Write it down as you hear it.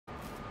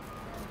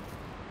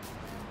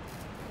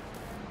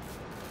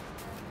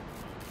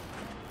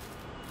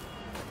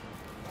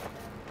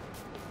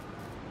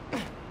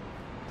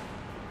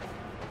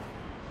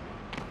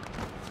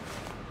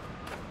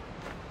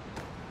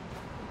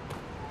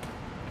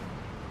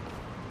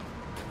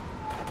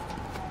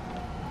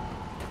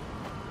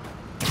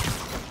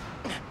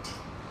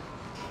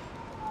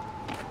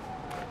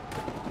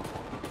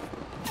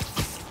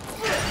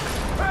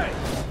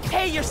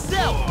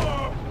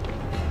yourself!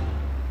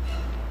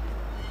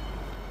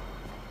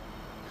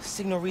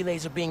 Signal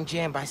relays are being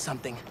jammed by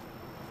something.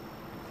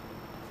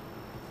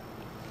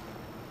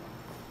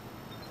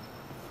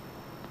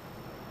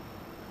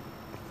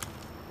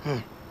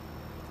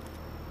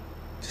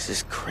 This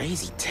is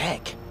crazy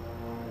tech.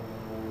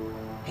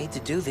 Hate to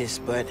do this,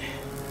 but...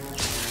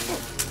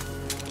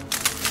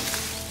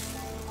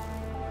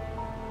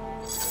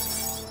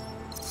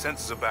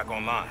 Sensors are back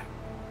online.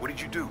 What did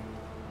you do?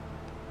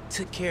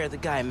 Took care of the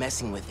guy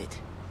messing with it.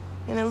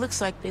 And it looks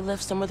like they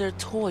left some of their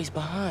toys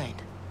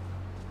behind.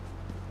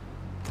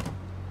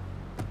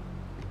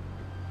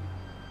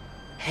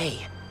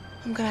 Hey,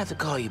 I'm gonna have to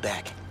call you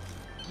back.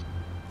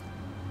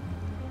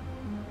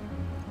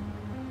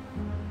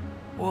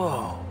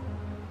 Whoa.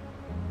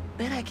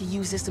 Bet I could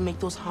use this to make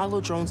those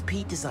holo drones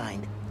Pete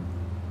designed.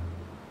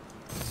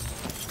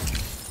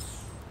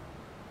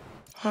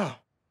 Huh.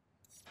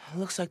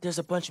 Looks like there's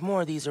a bunch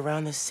more of these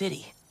around the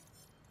city.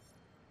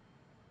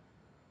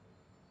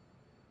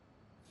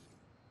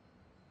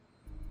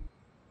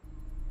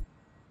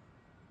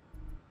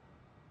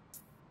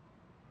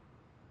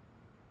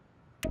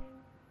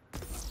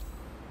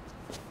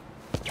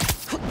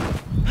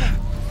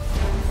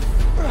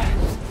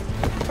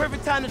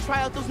 Perfect time to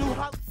try out those new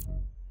holo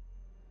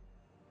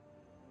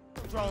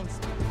drones.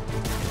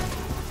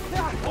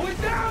 Going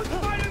down,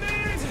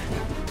 Spider-Man!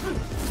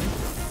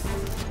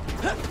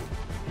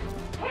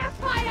 Can't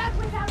fight us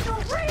without the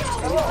real!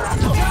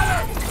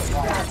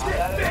 That's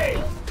it, me!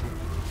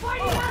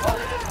 Fighting us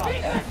was a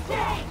big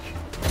mistake!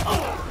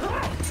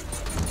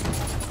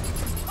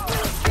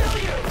 I'll kill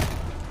you!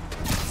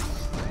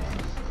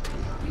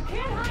 You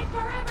can't hide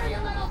forever, you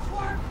little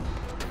twerp!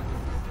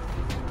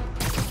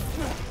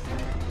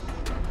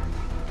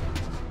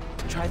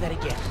 Try that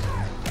again.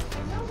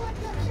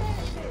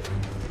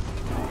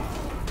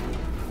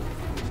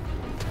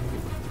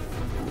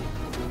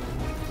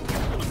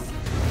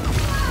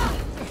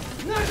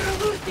 Not gonna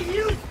lose to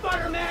you,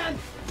 Spider-Man!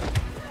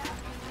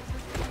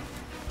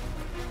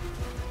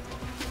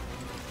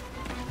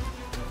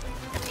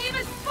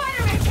 Even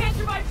Spider-Man can't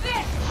survive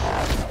this!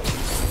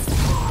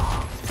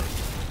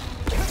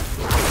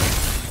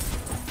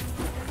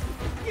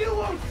 You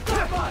won't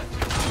stop us!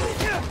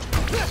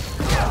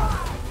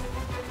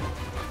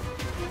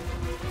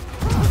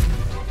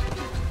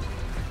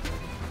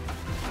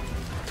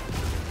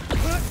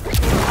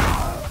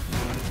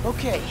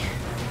 Okay.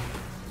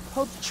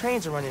 Hope the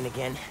trains are running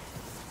again.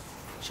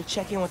 Should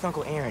check in with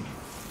Uncle Aaron.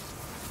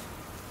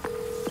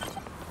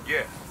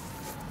 Yeah,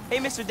 Hey,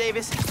 Mr.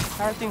 Davis.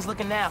 How are things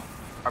looking now?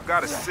 I've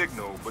got a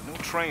signal, but no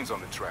trains on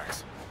the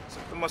tracks.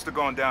 Something must have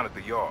gone down at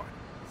the yard.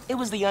 It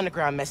was the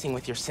underground messing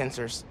with your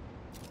sensors.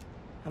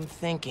 I'm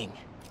thinking.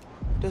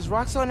 Does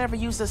Roxxon ever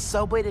use the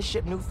subway to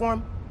ship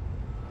Nuform?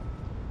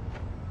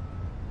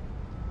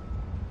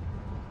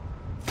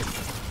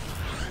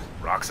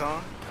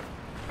 Roxxon?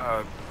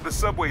 The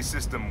subway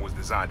system was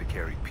designed to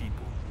carry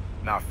people,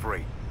 not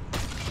freight.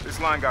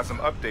 This line got some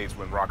updates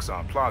when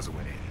Roxxon Plaza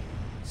went in.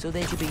 So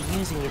they could be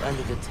using it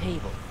under the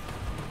table.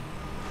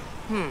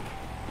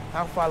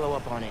 I'll follow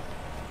up on it.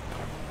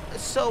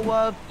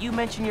 So, you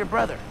mentioned your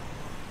brother.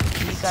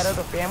 You got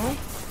other family?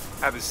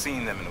 Haven't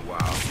seen them in a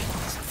while.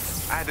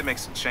 I had to make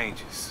some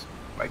changes,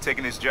 like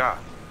taking his job.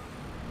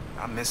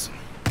 I miss him,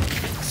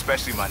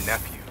 especially my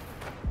nephew.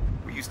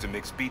 We used to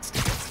mix beats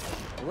together.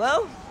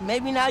 Well,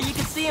 maybe now you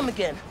can see him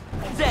again.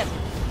 Zed,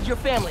 your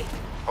family.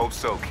 Hope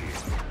so, kid.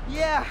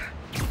 Yeah.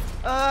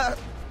 I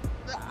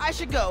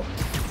should go.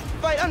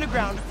 Fight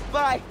underground.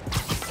 Bye.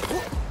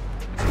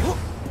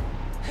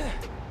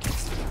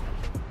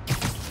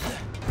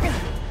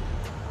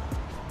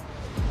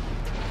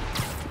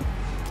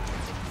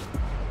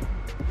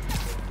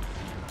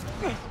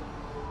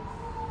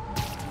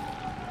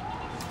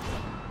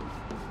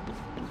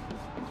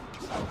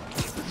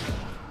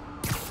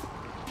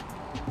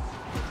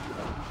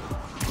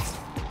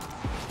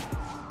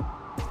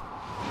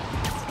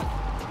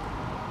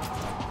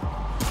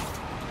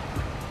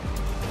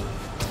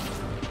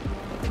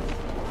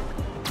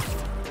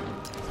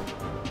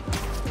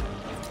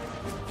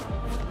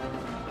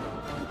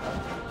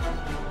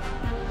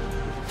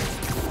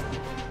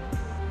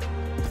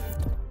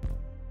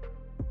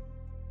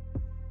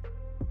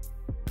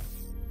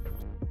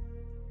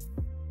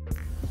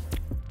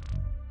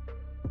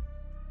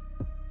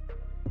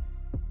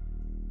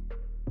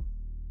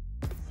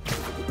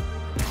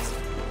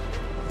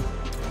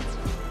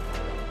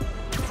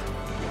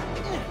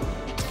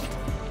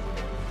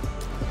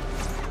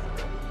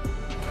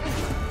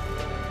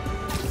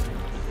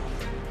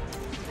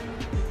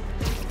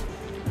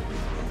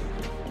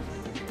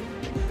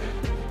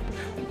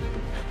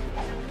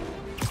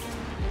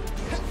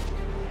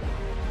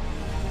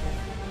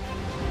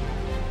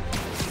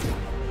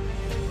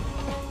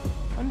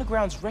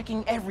 Underground's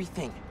wrecking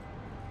everything.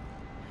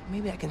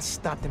 Maybe I can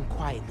stop them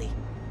quietly.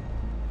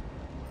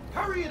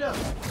 Hurry it up!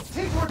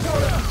 Take more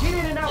donuts! Get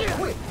in and out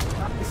quick!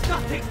 This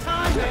stuff takes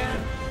time,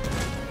 man!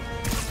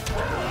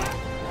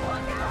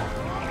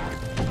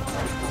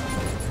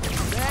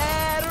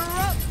 Batter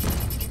up!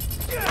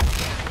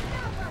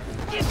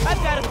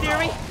 I've got a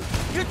theory.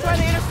 You're trying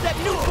to intercept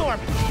Nuform.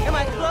 Am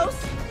I close?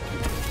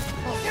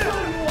 I'll show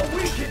you what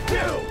we can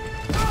do!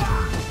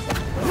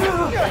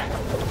 You'll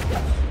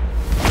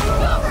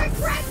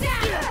regret that!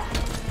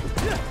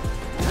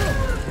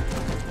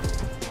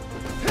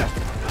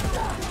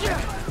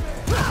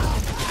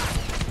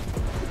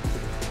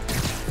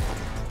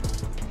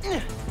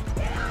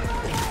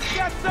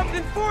 Got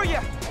something for you.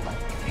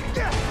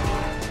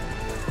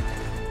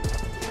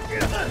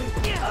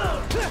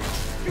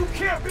 You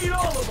can't beat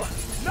all of us!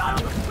 Not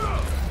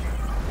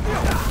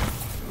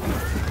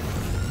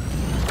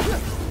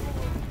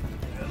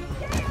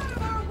Get out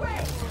of our way!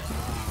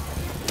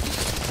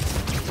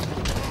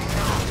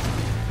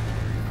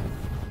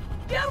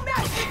 You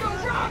messed with the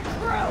wrong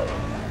crew!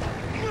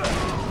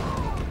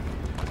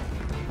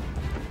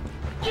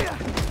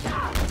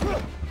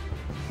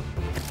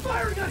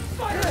 Fire gun!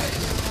 Fire!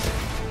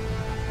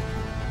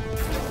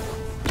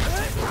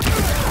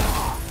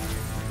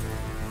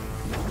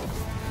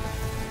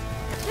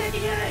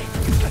 Taking aim!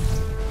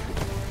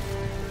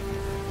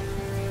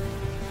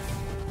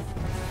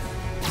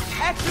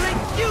 Actually,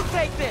 you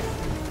take this.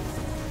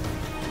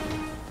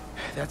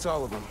 That's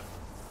all of them.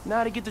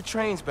 Now to get the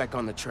trains back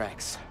on the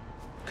tracks.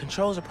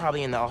 Controls are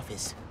probably in the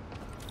office.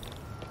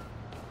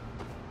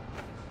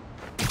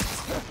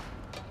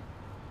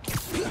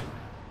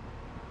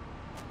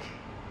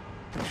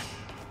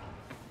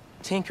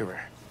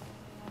 Tinkerer.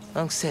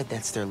 Unc said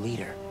that's their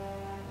leader.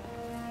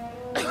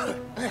 Oh,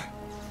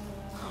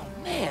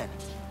 man.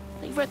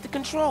 They read the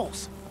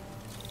controls.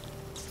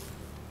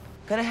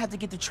 Gonna have to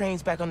get the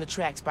trains back on the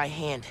tracks by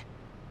hand.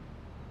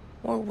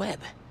 Or web.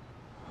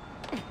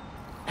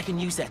 I can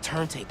use that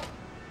turntable.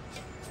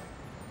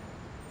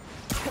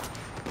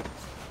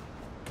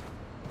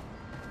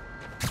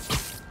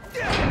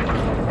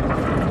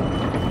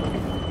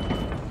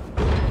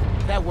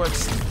 That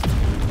works.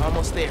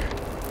 Almost there.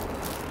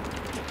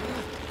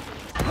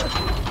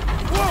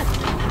 Whoa!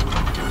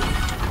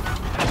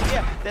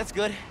 Yeah, that's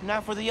good.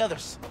 Now for the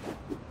others.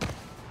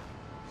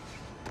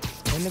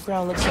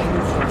 Underground looks like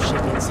Nuform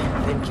shipments,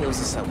 then kills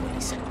the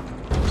subways.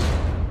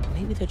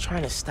 Maybe they're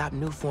trying to stop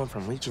Nuform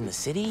from reaching the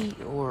city,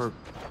 or...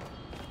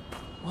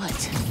 what?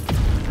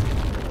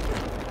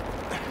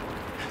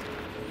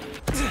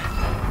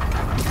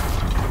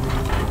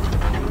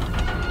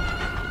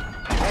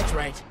 That's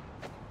right.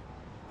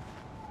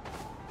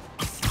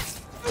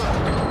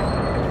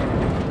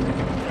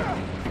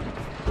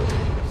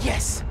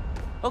 Yes!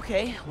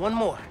 Okay, one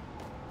more.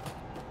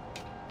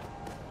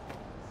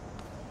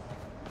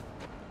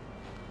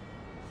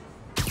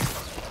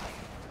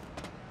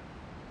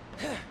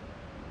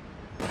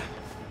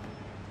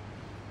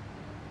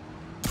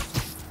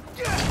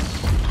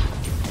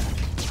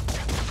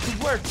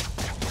 It worked.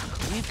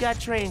 We've got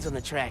trains on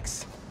the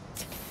tracks.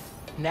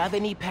 Now they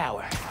need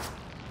power.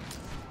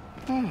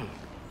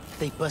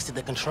 They busted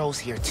the controls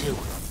here too,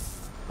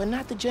 but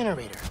not the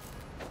generator.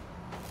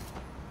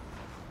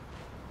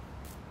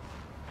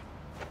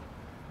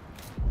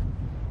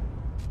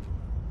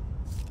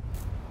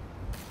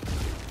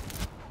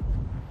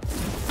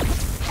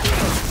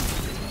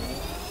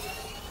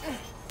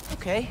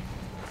 Okay,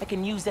 I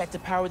can use that to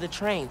power the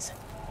trains.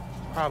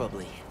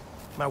 Probably.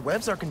 My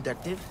webs are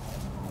conductive.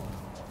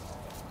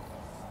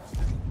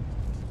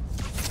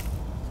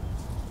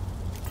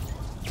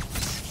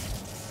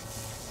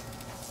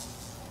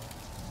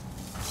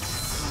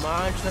 Come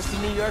on, trusty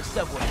New York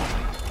subway.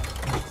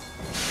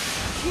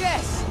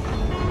 Yes!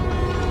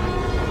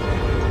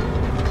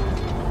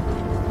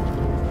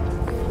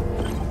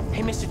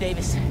 Hey, Mr.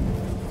 Davis.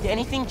 Did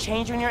anything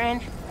change on your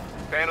end?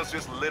 Panels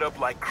just lit up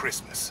like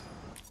Christmas.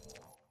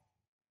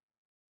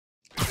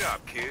 Good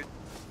job, kid.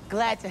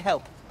 Glad to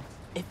help.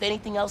 If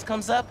anything else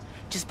comes up,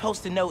 just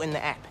post a note in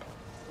the app.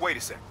 Wait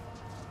a sec.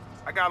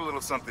 I got a little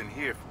something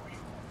here for you.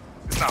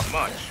 It's not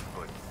much,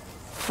 but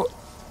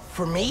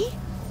For me?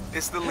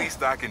 it's the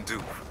least I can do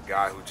for the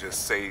guy who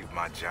just saved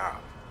my job.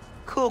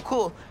 Cool,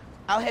 cool.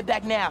 I'll head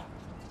back now.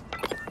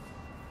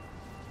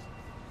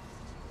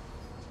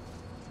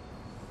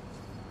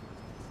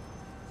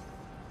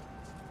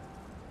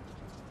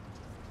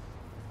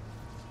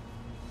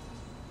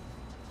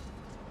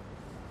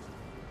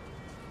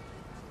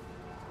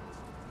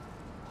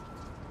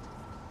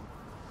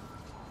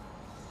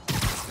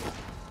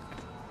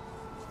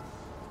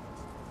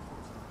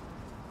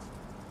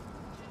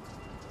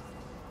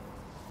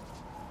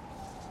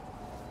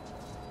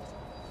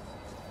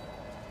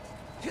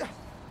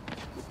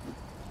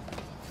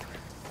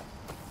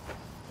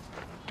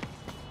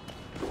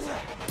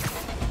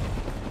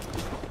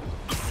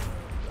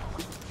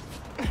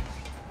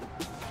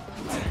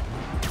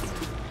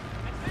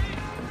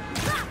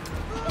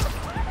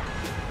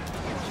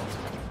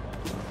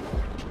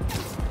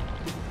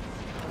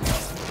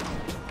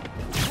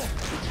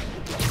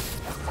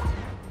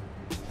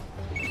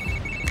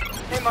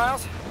 Hey,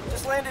 Miles.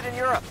 Just landed in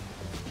Europe.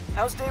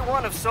 How's day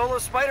one of solo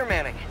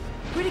Spider-Manning?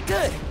 Pretty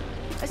good.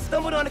 I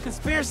stumbled on a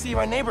conspiracy in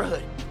my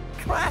neighborhood.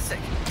 Classic.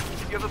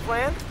 You have a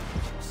plan?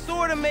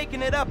 Sorta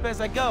making it up as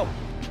I go.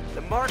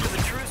 The mark of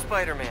a true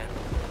Spider-Man.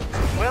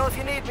 Well, if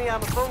you need me,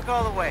 I'm a phone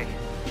call away.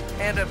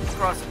 And a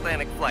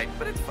cross-Atlantic flight,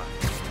 but it's fine.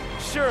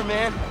 Sure,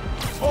 man.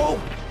 Oh,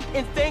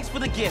 and thanks for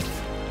the gift.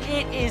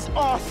 It is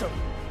awesome.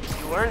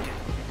 You earned it.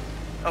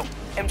 Oh,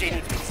 MJ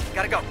needs me.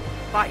 Gotta go.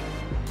 Bye.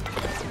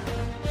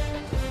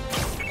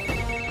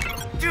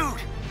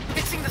 Dude,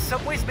 fixing the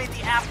subways made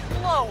the app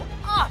blow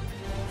up.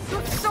 You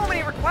have so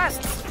many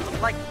requests.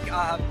 Like,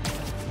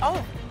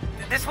 oh,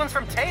 this one's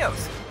from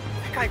Teos.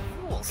 That guy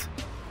rules.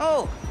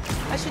 Oh,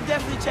 I should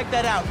definitely check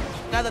that out,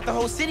 now that the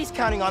whole city's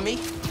counting on me.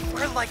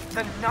 We're like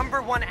the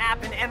 #1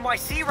 app in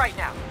NYC right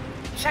now.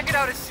 Check it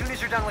out as soon as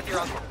you're done with your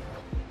uncle.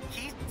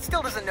 He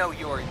still doesn't know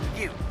you're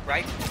you,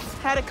 right?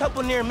 Had a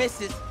couple near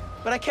misses,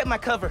 but I kept my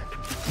cover.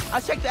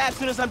 I'll check the app as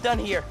soon as I'm done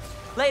here.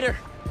 Later.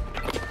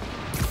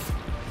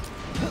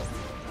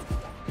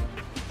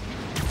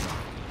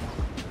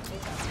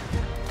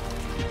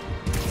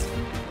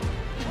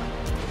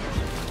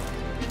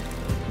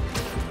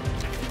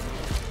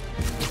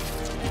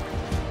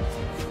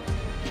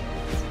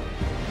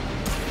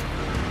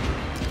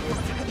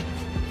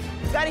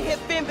 Gotta hit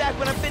Finn back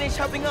when I finish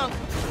helping Unc.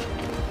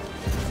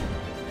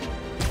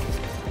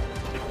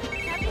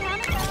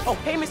 Oh,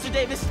 hey, Mr.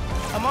 Davis.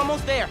 I'm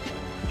almost there.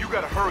 You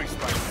gotta hurry,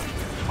 Spider.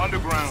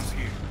 Underground's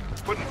here.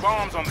 Putting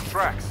bombs on the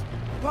tracks.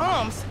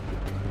 Bombs?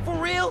 For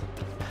real?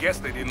 Guess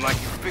they didn't like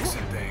you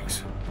fixing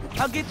things.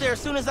 I'll get there as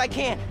soon as I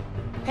can.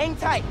 Hang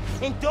tight,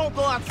 and don't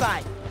go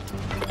outside.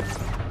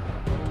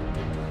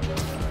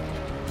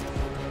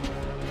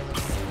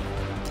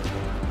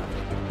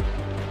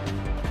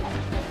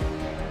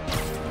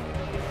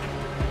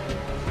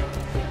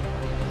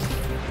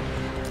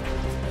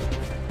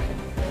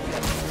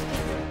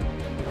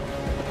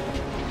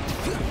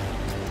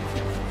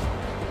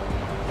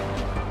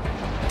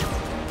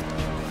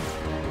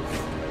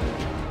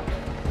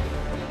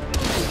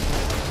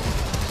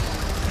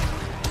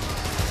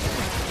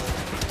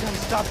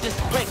 Stop this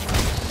quick!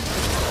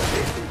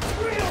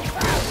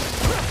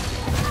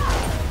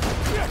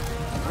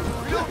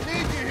 We don't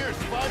need you here,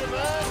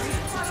 Spider-Man!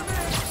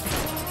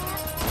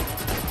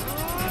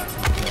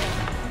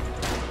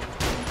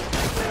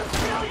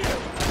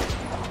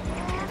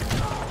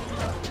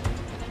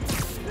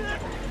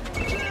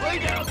 Lay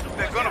down!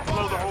 They're gonna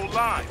blow the whole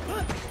line.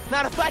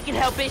 Not if I can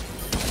help it!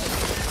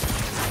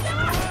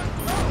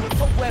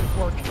 The web's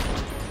working.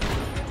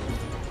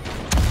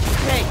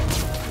 Okay,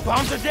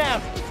 bombs are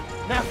down.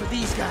 Now for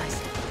these guys.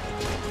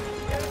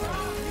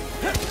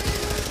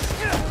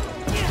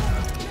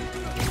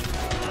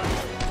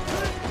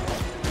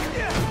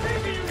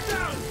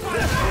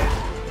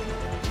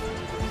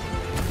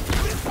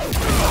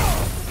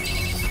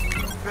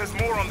 There's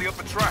more on the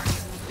upper track.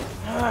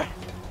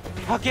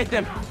 I'll get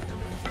them.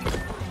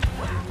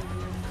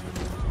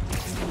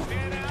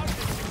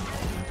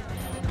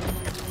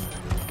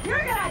 You're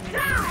gonna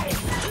die!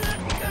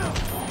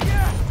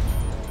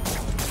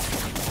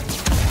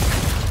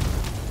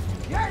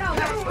 You're no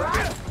match for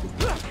us!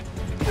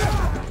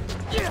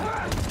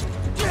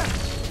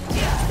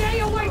 Stay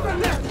away from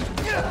them!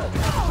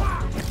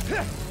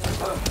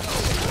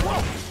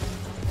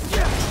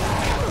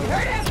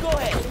 Go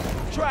ahead.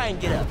 Try and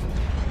get up.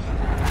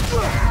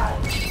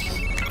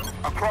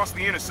 Across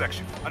the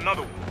intersection.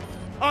 Another one.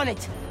 On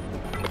it.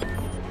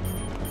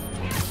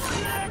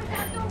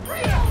 That's the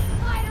real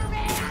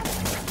Spider-Man!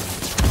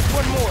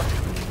 One more.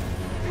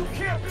 You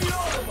can't beat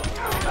all of them!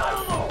 Not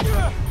alone!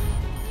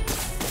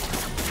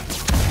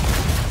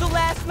 So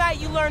last night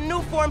you learned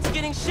new forms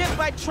getting shipped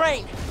by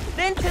train.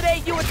 Then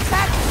today you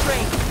attacked the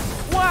train.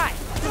 Why?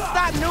 To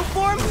stop new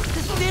forms?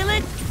 To steal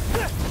it?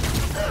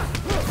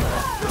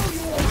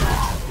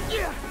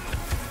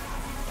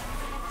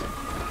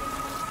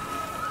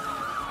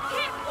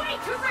 Can't wait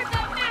to rip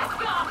that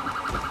mask off!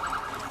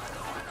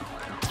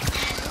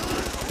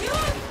 You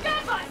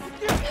escape us!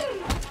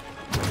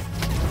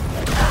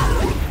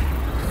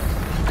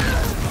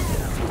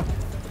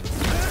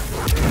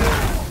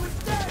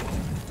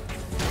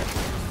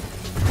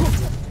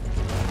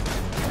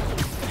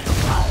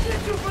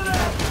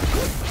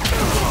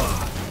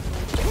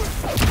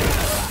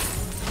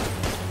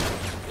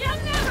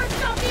 You'll never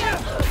stop here!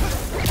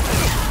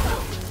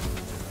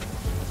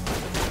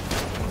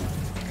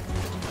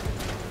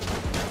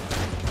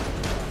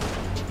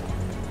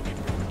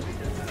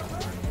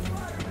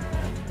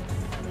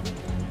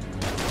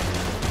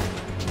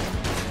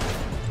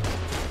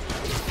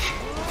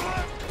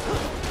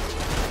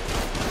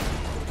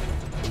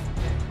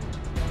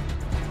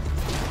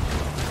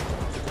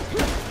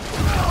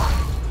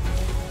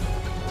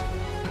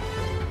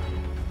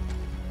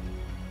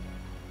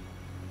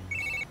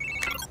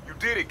 You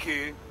did it,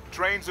 kid.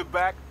 Trains are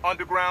back.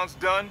 Underground's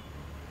done.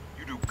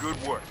 You do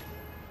good work.